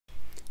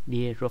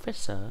Dear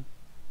Professor,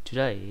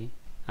 today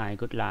I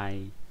would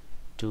like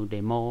to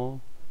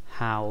demo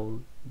how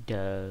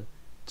the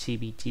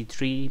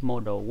GPT-3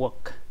 model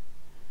works.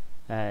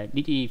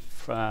 This is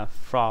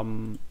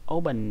from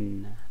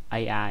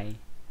OpenAI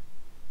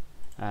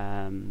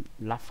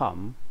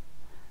platform.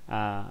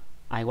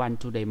 I want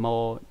to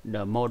demo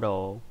the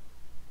model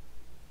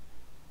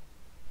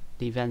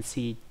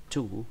DaVinci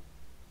 2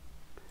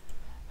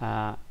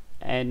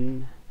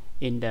 and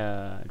in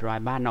the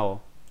right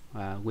panel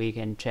we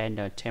can change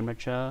the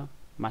temperature,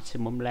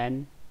 maximum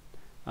length,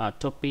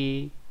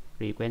 topic,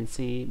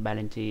 frequency,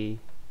 balance,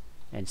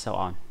 and so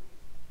on.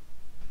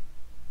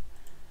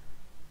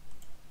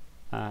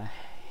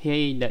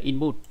 Here the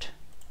input.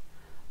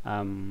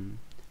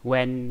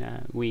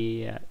 When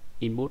we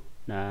input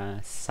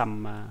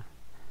some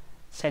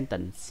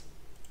sentence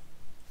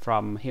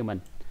from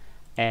human,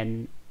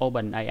 and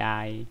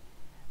OpenAI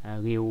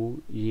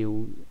will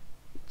use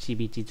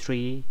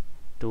GPT-3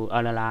 to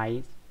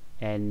analyze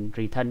and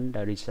return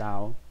the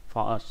result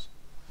for us.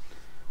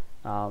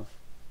 For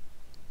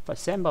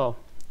example,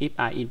 if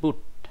I input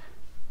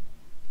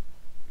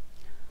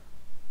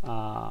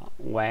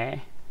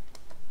where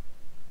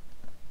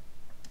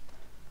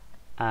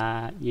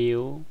are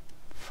you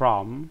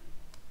from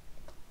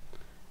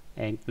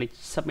and click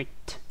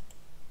submit,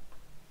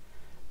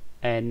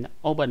 and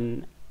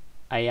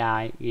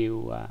OpenAI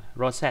will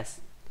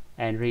process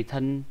and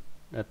return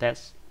the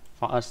text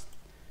for us.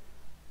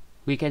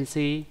 We can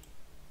see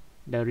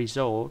the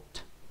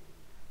result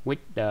with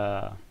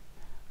the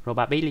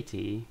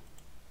probability.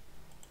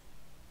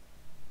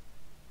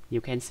 You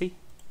can see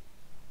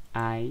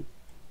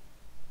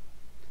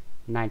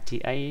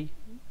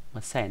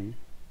 98%.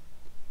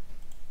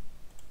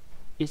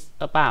 It's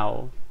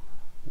about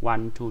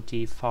 1, 2,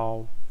 3,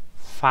 4,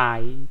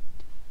 5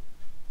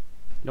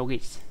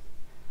 logits.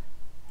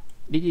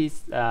 This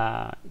is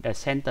the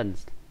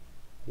sentence.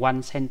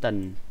 One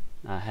sentence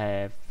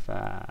have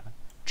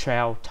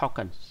 12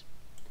 tokens,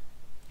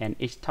 and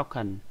each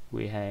token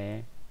we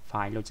have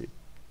 5 logic.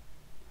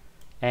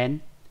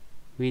 And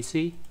we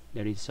see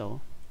the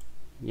result.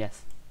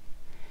 Yes,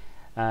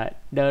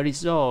 the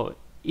result,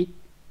 it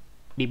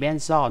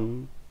depends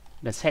on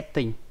the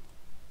setting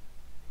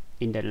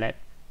in the left,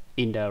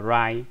 in the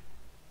right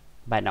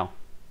panel.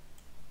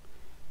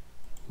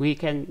 We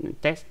can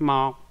text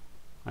more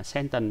a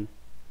sentence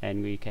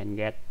and we can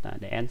get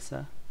the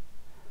answer.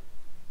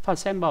 For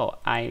example,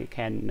 I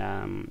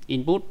can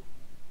input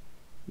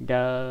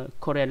the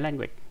Korean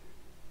language.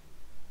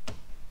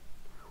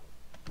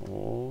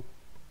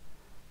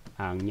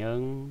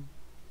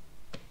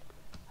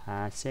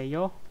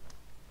 안녕하세요,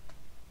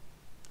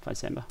 for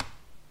example,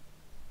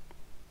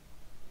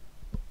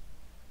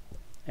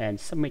 and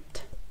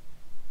submit.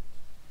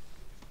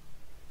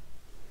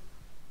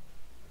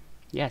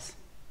 Yes,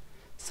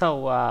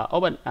 so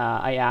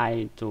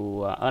OpenAI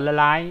to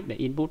analyze the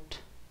input,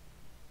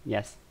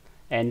 yes,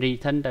 and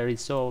return the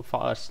result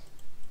for us.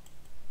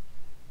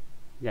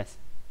 Yes,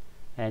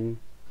 and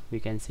we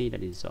can see the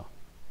result.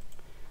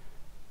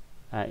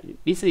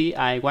 This is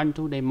I want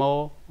to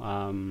demo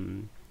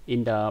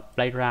in the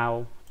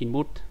playground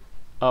input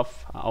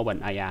of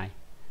OpenAI.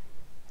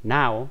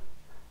 Now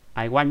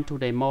I want to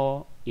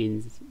demo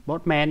in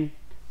Postman,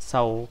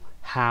 so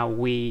how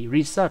we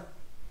research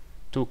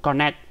to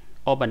connect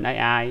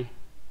OpenAI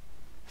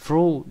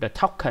through the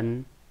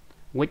token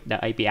with the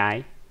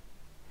API.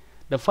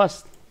 The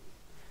first,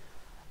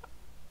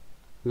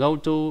 go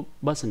to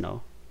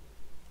personal.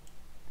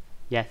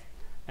 Yes,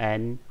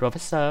 and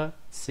Professor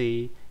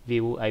see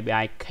view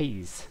API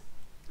keys.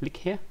 Click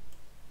here.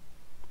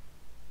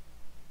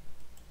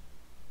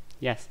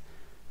 Yes,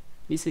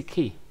 this is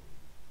key.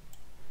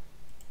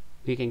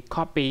 We can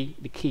copy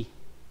the key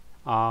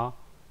or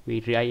we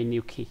create a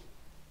new key.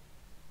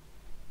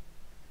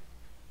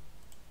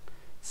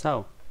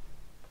 So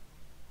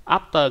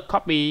after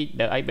copy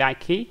the API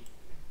key,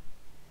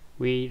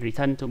 we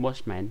return to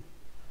Postman.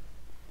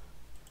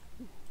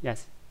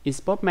 Yes, in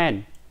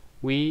Postman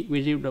we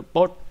use the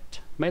post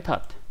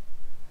method,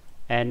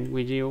 and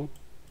we use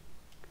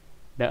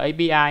the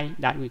API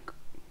that we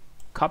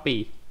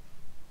copy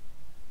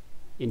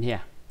in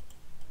here,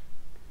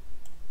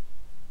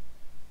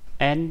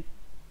 and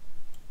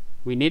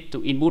we need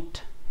to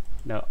input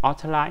the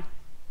authorized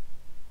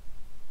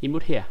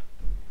input here.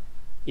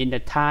 In the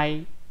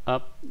type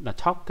of the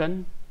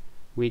token,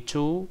 we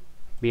choose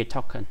be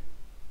token,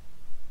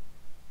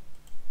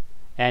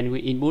 and we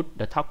input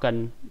the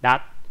token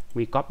that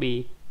we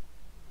copy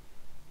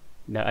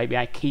the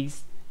API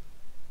keys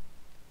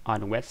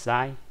on the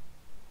website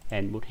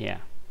and put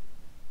here.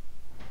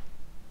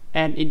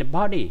 And in the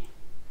body,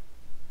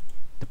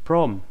 the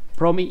prompt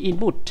is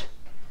input.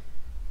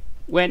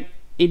 When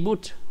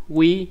input,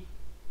 we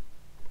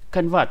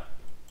convert.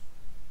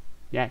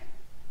 Yeah,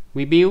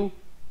 we build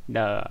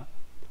the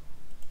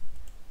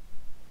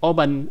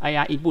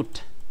OpenAI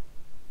input,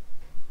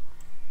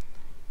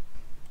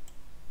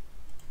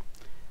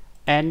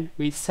 and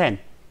we send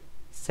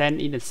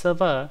in the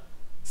server,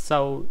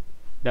 so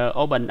the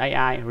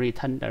OpenAI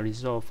return the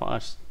result for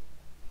us.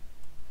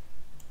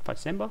 for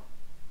example.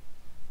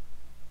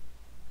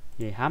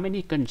 Yeah, how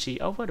many countries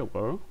over the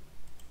world?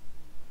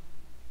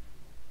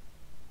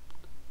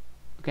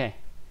 Okay.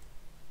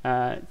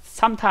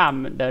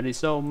 Sometimes the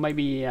result may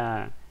be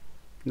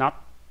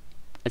not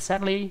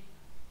exactly,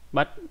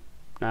 but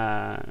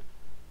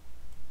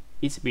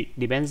it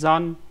depends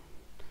on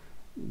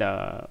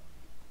the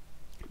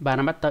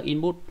parameter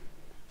input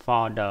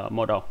for the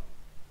model.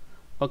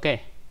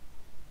 Okay.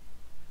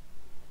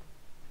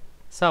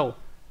 So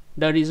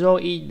the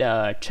result is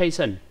the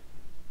JSON.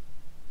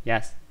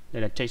 Yes,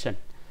 the JSON.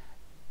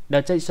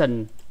 The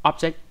JSON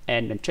object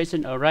and the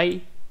JSON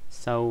array.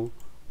 So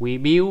we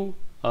build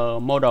a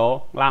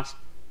model class.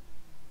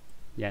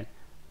 Yes.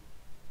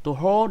 To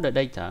hold the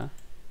data,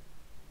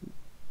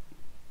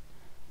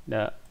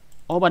 the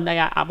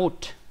OpenAI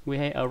output, we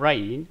have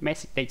array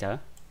message data.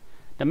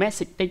 The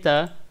message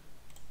data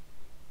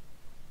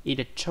is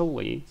the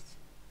choice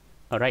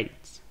array,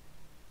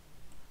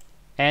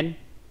 and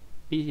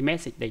this is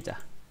message data.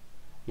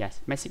 Yes,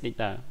 message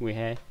data, we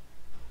have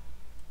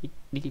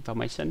this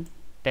information,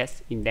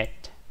 text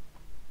index,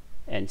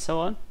 and so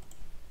on.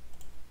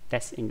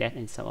 Text index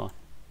and so on.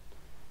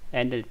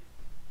 And the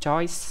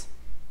choice,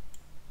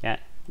 yeah,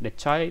 the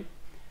choice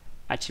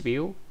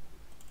attribute,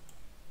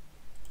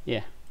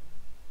 yeah,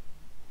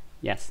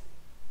 yes.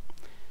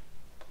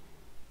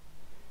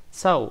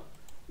 So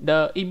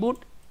the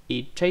input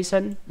is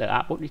JSON, the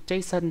output is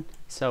JSON.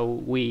 So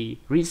we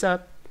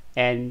research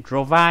and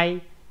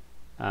provide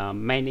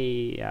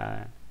many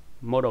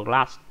model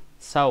class.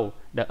 So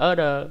the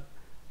other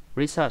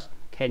research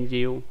can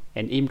use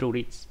and improve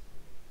it.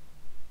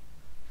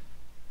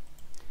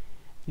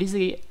 This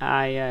is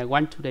I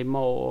want to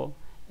demo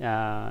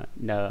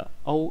the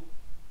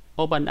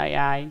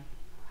OpenAI,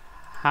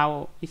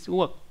 how it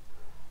works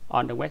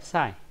on the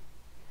website,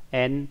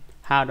 and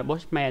how the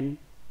Postman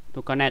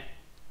to connect.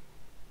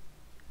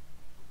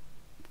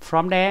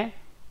 From there,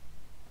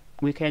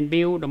 we can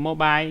build the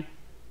mobile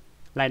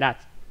like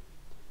that.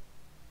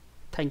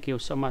 Thank you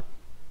so much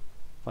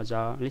for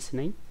your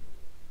listening.